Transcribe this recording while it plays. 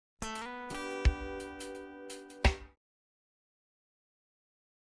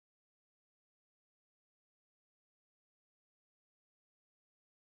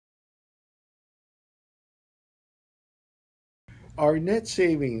Our net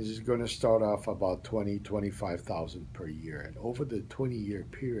savings is going to start off about 25,000 per year, and over the 20-year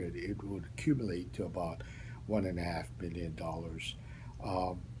period, it would accumulate to about $1.5 million.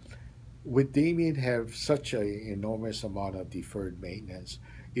 Um, with Damien have such an enormous amount of deferred maintenance,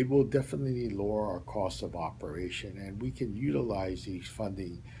 it will definitely lower our cost of operation, and we can utilize these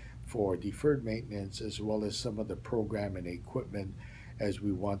funding for deferred maintenance as well as some of the program and equipment as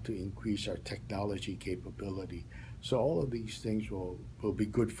we want to increase our technology capability. So all of these things will be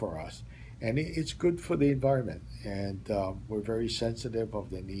good for us, and it's good for the environment. And we're very sensitive of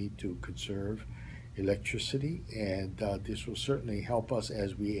the need to conserve electricity, and this will certainly help us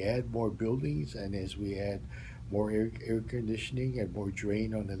as we add more buildings and as we add more air conditioning and more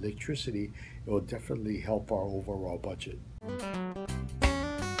drain on electricity. It will definitely help our overall budget.